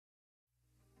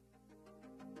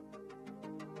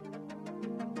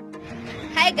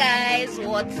Hi guys,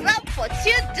 what's up? What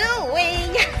you doing?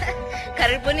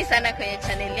 Karibuni sana kwenye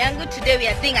channel yangu. Today we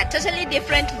are doing a totally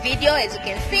different video. As you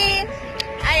can see,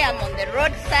 I am on the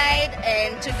roadside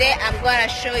and today I'm gonna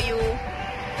show you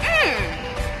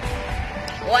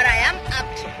what I am up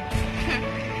to.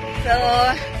 So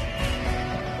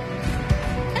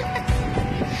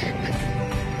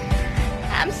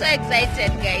I'm so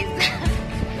excited, guys.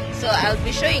 So I'll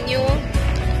be showing you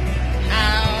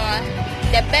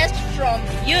the best from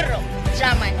Europe,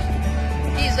 Germany.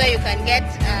 This is where you can get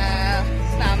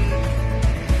some,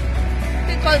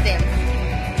 we call them,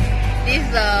 these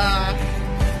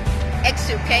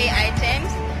ex-UK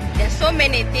items. There's so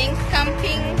many things,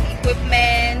 camping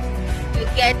equipment, you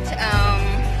get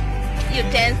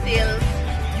utensils,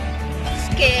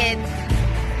 skates,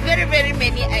 very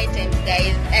many items,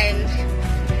 guys. And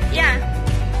yeah,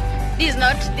 this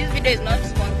video is not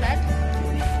sponsored,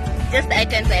 just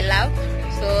items I love.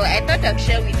 So I thought I'd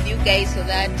share with you guys so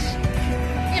that,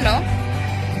 you know,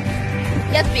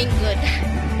 just being good.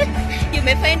 You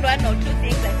may find one or two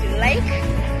things that you like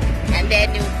and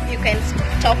then you can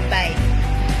stop by.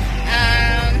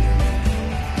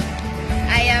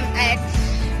 I am at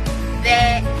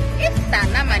the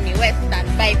Eastern Amani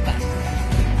Western bypass,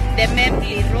 the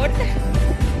Memley Road.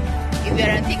 If you're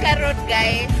a Thika Road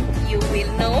guy, you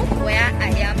will know where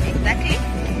I am exactly.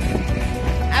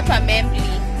 Upper Memley.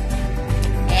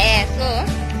 Yeah,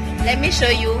 so let me show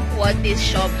you what this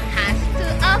shop has to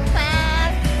offer.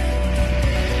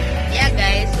 Yeah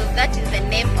guys, so that is the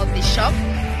name of the shop.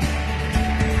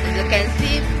 As you can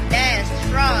see, best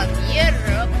from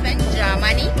Europe and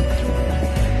Germany.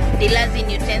 Dealers in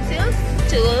utensils,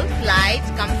 tools, lights,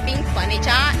 camping,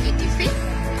 furniture, etc.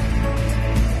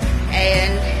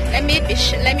 And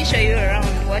let me show you around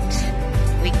what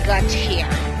we got here.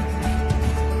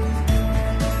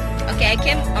 Okay, I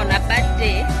came on a bad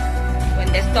day when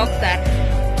the stocks are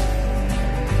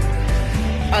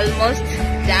almost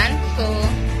done, so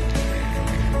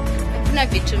kuna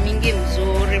vitu mingi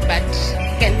mzuri, but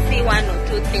you can see one or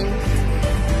two things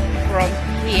from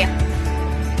here.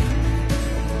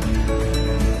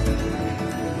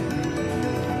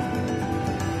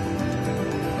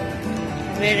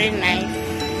 Very nice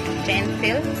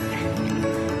utensils.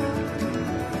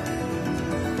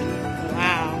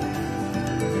 Wow.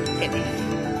 Look at this.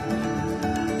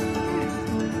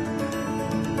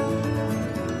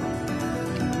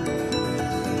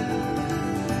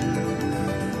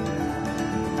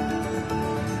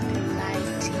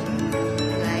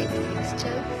 Light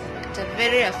fixtures at a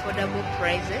very affordable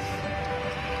prices.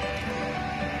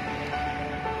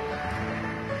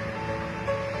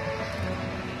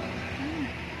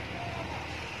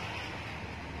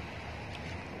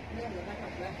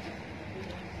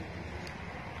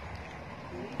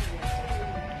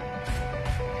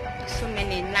 So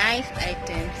many nice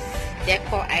items,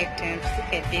 decor items.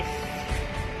 Look at this.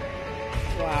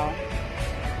 Wow.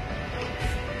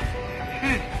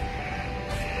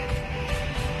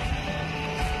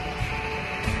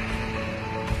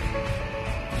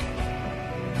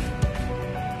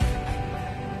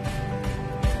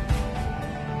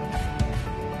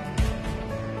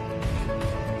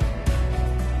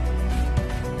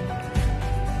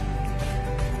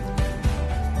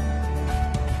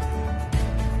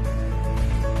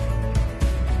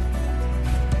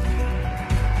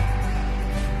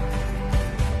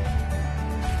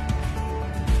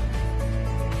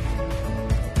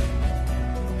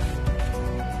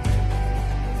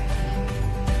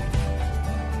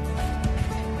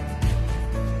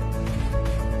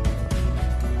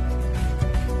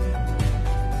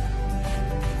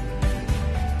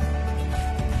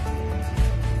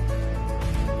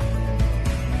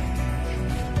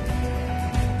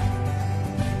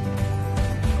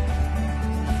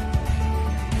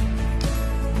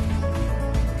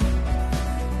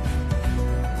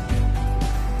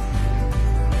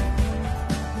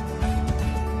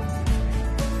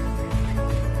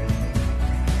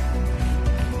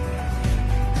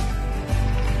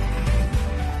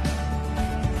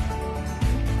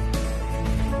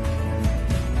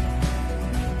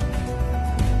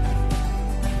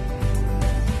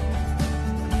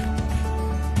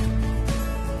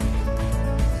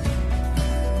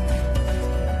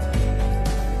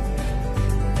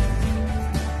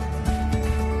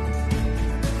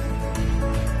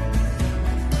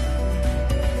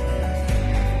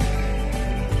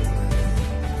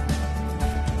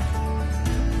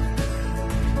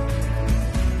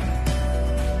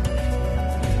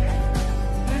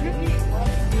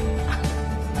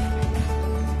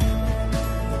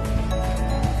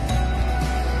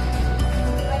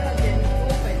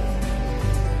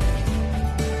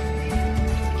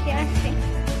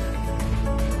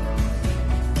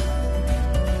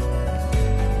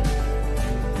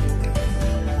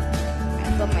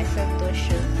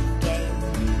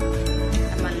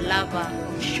 lover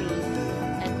of shoes.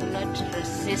 I could not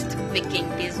resist picking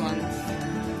these ones.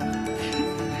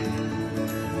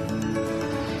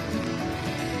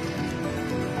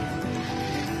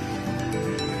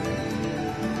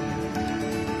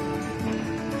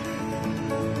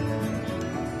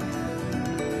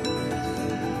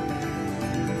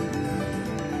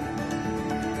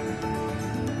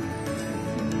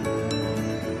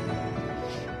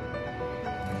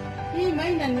 Hii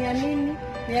maina ni ya nini?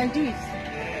 Ni ya juice.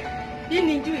 Hii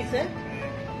ni juice, eh?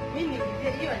 Hii ni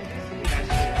hiyo ni juice.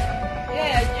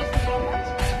 Yeah, juice how much?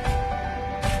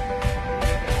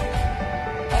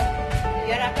 Oh,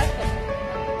 you're a customer.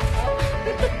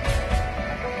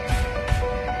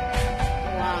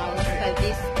 Wow, look at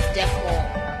this decor.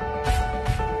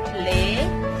 Play.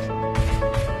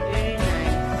 Very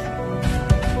nice.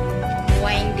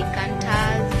 Wine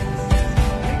decanters.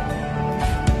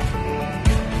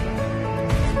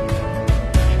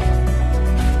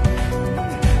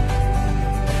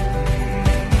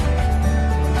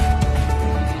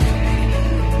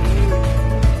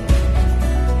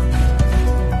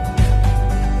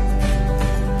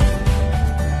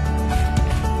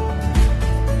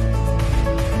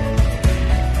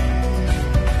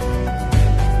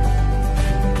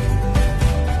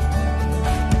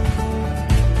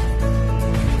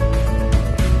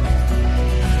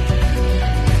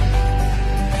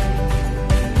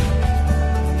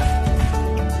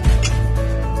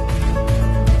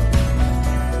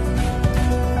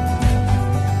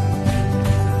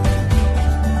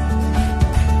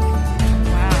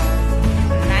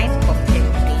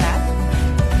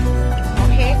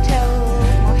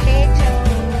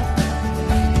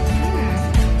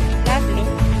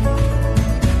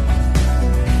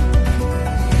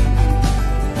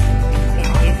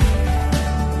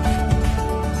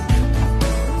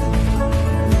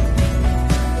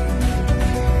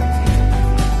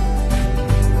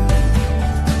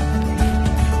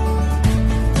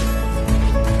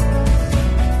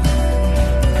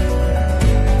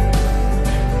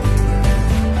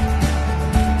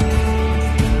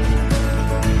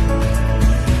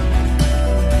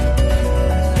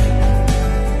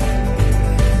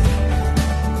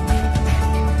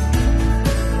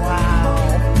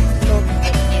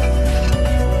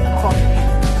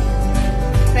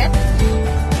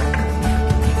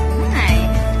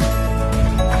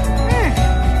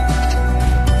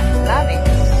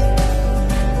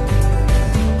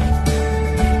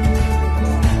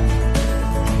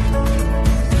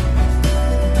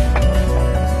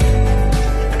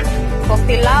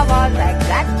 Lovers, I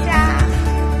gotcha.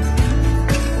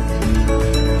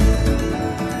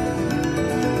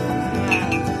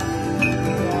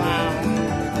 Wow.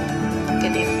 Look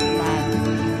at this man.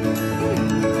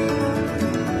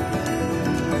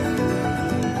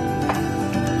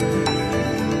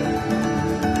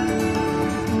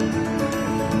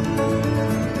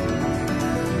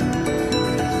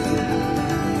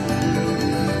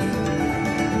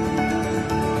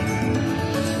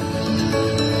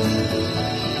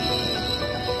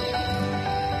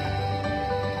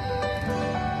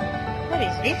 What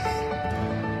is this?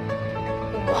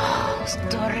 Wow,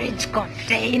 storage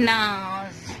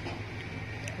containers.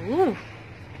 Ooh,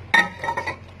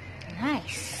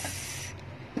 nice.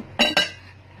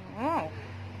 Wow.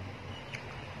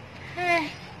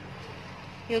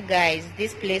 You guys,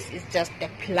 this place is just a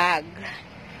plug.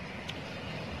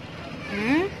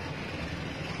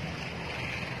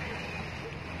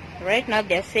 Right now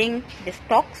they're saying the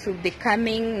stocks will be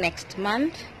coming next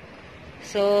month.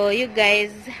 So you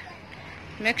guys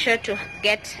make sure to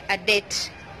get a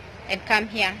date and come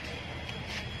here.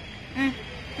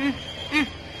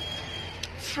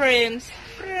 Frames,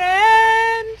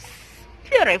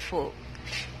 beautiful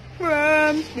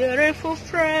frames, beautiful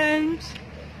frames.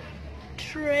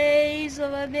 Trays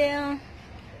over there.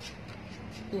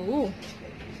 Ooh,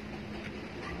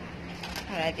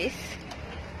 I like this.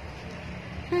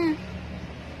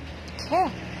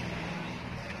 Okay.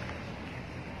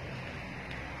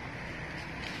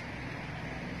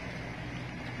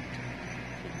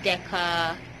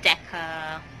 Decor,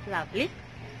 lovely.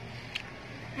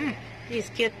 This is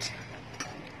cute.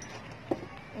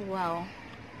 Wow,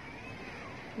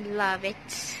 love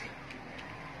it.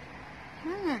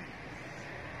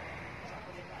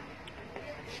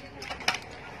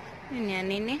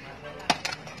 Nini?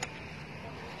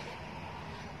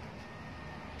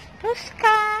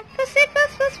 Puska, pussy,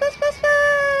 puss.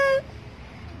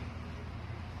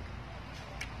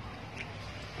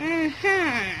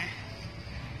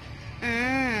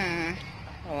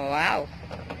 Wow,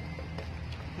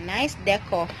 nice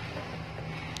decor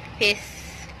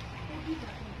piece.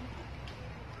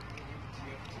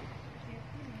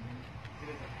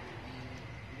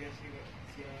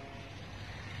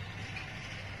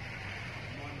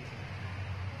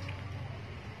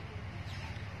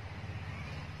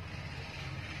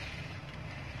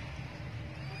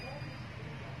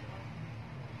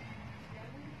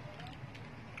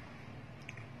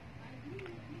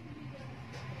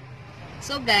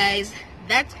 So guys,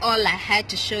 that's all I had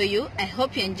to show you. I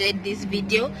hope you enjoyed this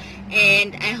video,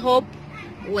 and I hope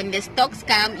when the stocks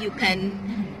come, you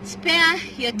can spare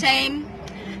your time,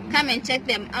 come and check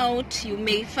them out. You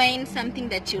may find something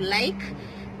that you like.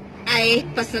 I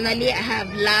personally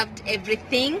have loved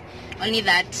everything, only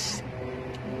that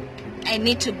I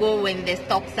need to go when the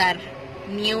stocks are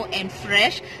new and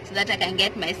fresh so that I can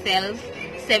get myself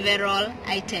several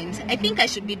items. I think I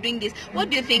should be doing this. What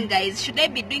do you think, guys? Should I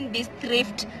be doing these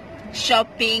thrift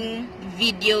shopping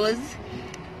videos?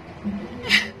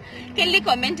 Kindly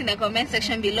comment in the comment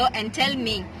section below and tell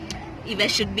me if I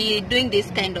should be doing this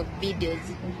kind of videos.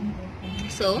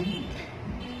 So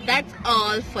that's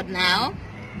all for now.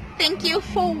 Thank you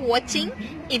for watching.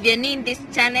 If you're new in this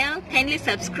channel, kindly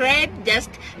subscribe. Just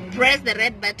press the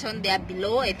red button there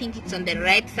below. I think it's on the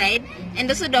right side. And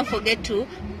also don't forget to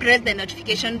press the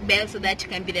notification bell so that you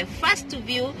can be the first to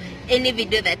view any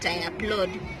video that I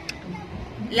upload.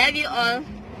 Love you all.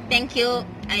 Thank you.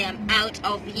 I am out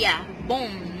of here.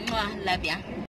 Boom. Love ya.